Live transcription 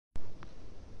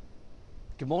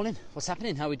Good morning, what's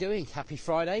happening? How are we doing? Happy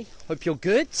Friday, hope you're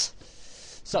good.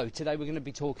 So today we're going to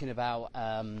be talking about,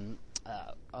 I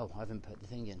haven't put the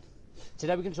thing in.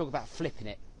 Today we're going to talk about flipping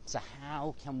it. So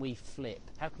how can we flip?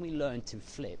 How can we learn to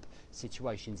flip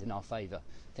situations in our favour?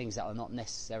 Things that are not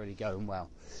necessarily going well.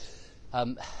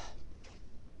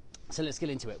 So let's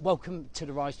get into it. Welcome to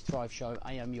the Rise to Thrive show.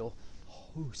 I am your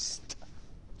host,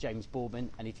 James Boardman.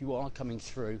 And if you are coming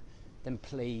through, then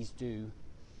please do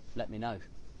let me know.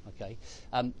 Okay,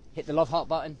 hit the love heart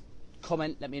button,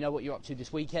 comment, let me know what you're up to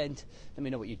this weekend, let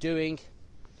me know what you're doing,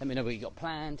 let me know what you got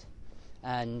planned,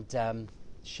 and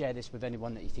share this with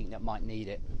anyone that you think that might need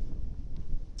it.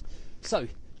 So,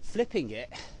 flipping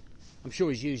it, I'm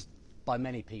sure is used by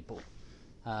many people,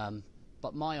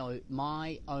 but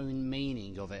my own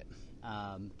meaning of it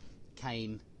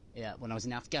came when I was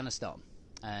in Afghanistan,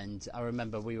 and I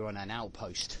remember we were on an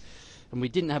outpost, and we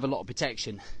didn't have a lot of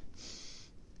protection.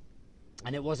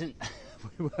 And it wasn't,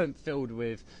 we weren't filled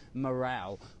with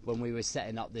morale when we were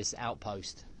setting up this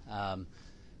outpost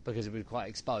because we were quite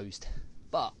exposed.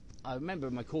 But I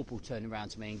remember my corporal turning around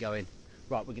to me and going,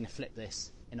 right, we're going to flip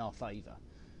this in our favour.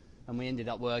 And we ended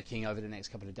up working over the next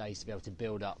couple of days to be able to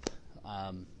build up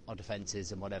our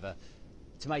defences and whatever,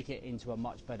 to make it into a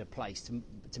much better place,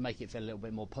 to make it feel a little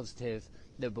bit more positive,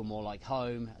 a little bit more like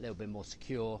home, a little bit more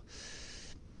secure.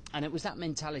 And it was that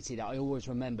mentality that I always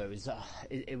remember.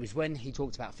 It was when he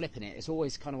talked about flipping it. It's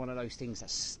always kind of one of those things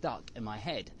that's stuck in my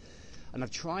head. And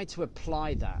I've tried to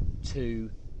apply that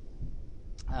to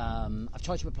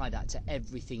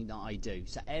everything that I do.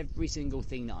 So every single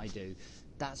thing that I do,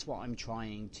 that's what I'm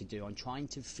trying to do. I'm trying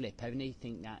to flip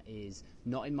anything that is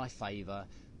not in my favour,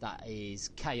 that is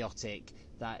chaotic,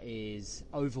 that is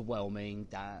overwhelming,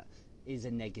 that is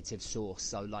a negative source.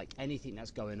 So like anything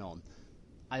that's going on,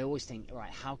 I always think,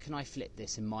 right, how can I flip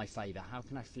this in my favour? How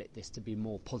can I flip this to be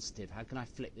more positive? How can I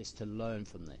flip this to learn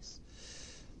from this?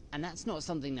 And that's not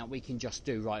something that we can just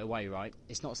do right away, right?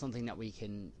 It's not something that we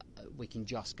can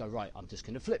just go, right, I'm just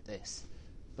going to flip this,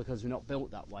 because we're not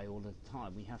built that way all the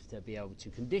time. We have to be able to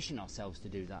condition ourselves to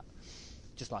do that.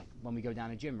 Just like when we go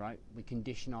down a gym, right? We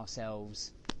condition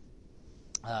ourselves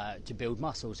to build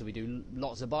muscle. So we do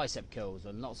lots of bicep curls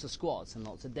and lots of squats and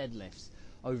lots of deadlifts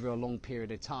over a long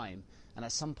period of time. And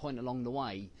at some point along the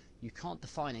way, you can't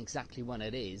define exactly when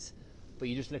it is, but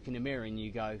you just look in the mirror and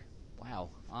you go, wow,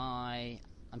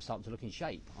 I'm starting to look in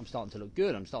shape. I'm starting to look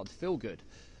good. I'm starting to feel good.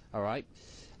 All right.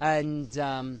 And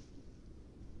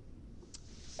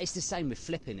it's the same with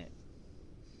flipping it.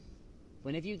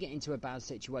 Whenever you get into a bad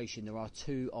situation, there are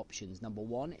two options. Number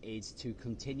one is to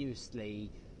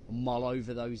continuously mull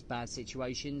over those bad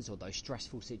situations or those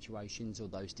stressful situations or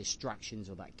those distractions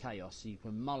or that chaos. So you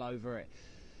can mull over it.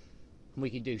 We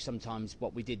can do sometimes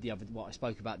what I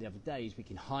spoke about the other day is we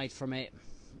can hide from it.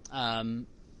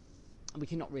 We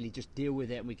cannot really just deal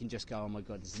with it, and we can just go, oh my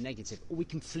God, this is negative. Or we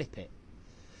can flip it.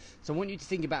 So I want you to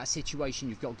think about a situation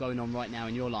you've got going on right now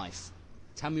in your life.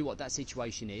 Tell me what that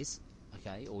situation is,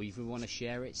 okay? Or if you want to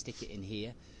share it, stick it in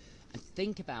here. And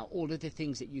think about all of the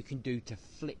things that you can do to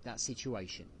flip that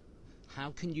situation. How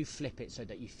can you flip it so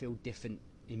that you feel different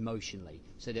emotionally,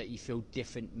 so that you feel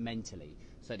different mentally,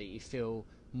 so that you feel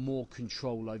more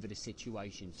control over the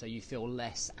situation, so you feel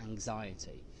less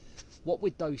anxiety? What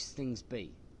would those things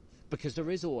be? Because there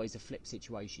is always a flip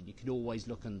situation. You can always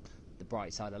look on the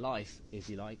bright side of life, if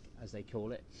you like, as they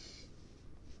call it.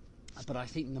 But I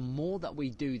think the more that we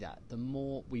do that, the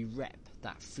more we rep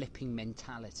that flipping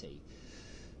mentality,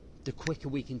 the quicker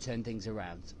we can turn things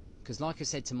around. Because like I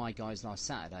said to my guys last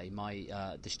Saturday,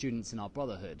 the students in our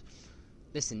brotherhood,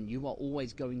 listen, you are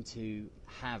always going to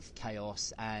have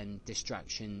chaos and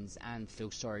distractions and feel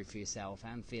sorry for yourself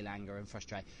and feel anger and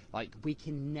frustration. Like, we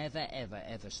can never, ever,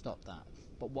 ever stop that.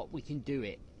 But what we can do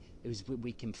is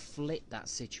we can flip that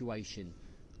situation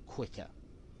quicker.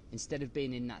 Instead of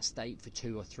being in that state for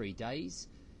 2 or 3 days,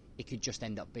 it could just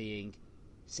end up being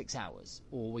 6 hours.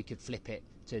 Or we could flip it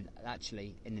to,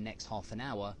 actually, in the next half an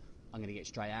hour, I'm going to get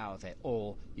straight out of it.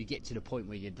 Or you get to the point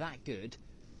where you're that good,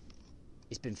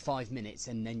 it's been 5 minutes,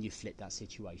 and then you flip that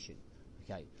situation.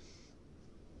 Okay.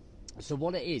 So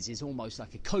what it is almost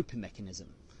like a coping mechanism.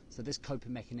 So this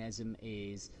coping mechanism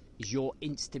is your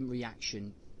instant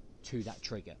reaction to that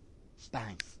trigger.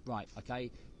 Bang. Right.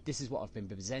 Okay. This is what I've been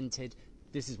presented.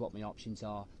 This is what my options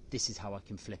are. This is how I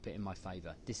can flip it in my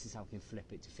favour. This is how I can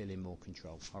flip it to feel in more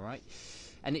control. All right.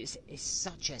 And it's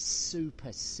such a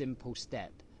super simple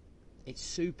step. It's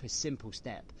super simple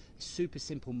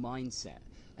mindset.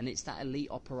 And it's that elite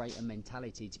operator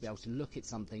mentality to be able to look at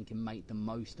something and make the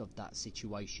most of that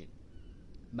situation.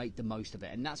 Make the most of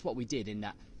it. And that's what we did in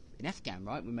Afghan,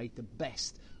 right? We made the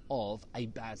best of a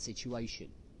bad situation.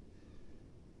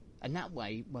 And that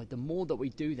way, well, the more that we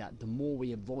do that, the more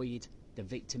we avoid the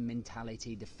victim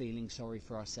mentality, the feeling sorry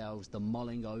for ourselves, the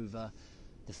mulling over,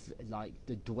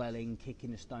 the dwelling,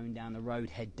 kicking a stone down the road,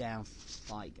 head down,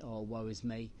 like, oh, woe is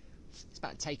me. It's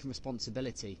about taking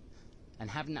responsibility, and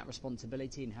having that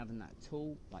responsibility and having that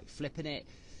tool, like flipping it,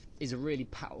 is a really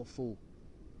powerful.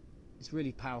 It's a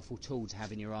really powerful tool to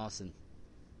have in your arsenal.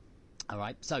 All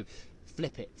right, so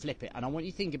flip it, and I want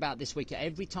you to think about this week.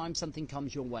 Every time something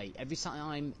comes your way, every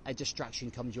time a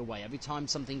distraction comes your way, every time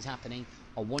something's happening,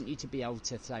 I want you to be able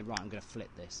to say, right, I'm going to flip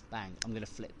this. Bang, I'm going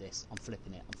to flip this. I'm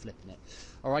flipping it.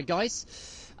 All right, guys.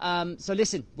 So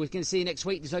listen, we're going to see you next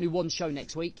week. There's only one show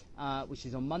next week, which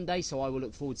is on Monday. So I will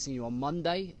look forward to seeing you on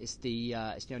Monday. It's the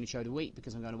only show of the week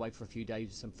because I'm going away for a few days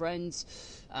with some friends,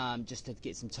 just to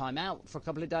get some time out for a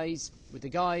couple of days with the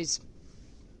guys.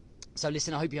 So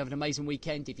listen, I hope you have an amazing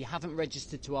weekend. If you haven't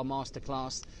registered to our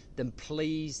masterclass, then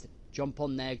please jump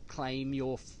on there, claim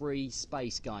your free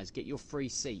space, guys. Get your free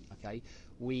seat, okay?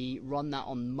 We run that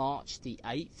on March the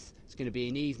 8th. It's going to be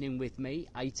an evening with me,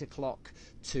 8 o'clock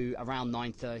to around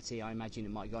 9:30. I imagine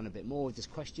it might go on a bit more, just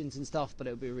questions and stuff, but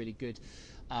it'll be a really good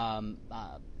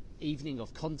evening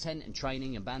of content and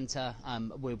training and banter.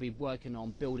 We'll be working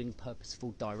on building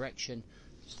purposeful direction.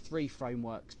 3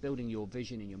 frameworks: building your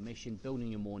vision and your mission, building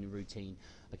your morning routine,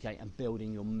 okay, and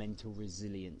building your mental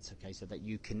resilience, okay, so that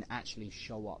you can actually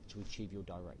show up to achieve your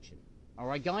direction. All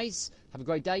right, guys, have a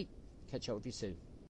great day. Catch up with you soon.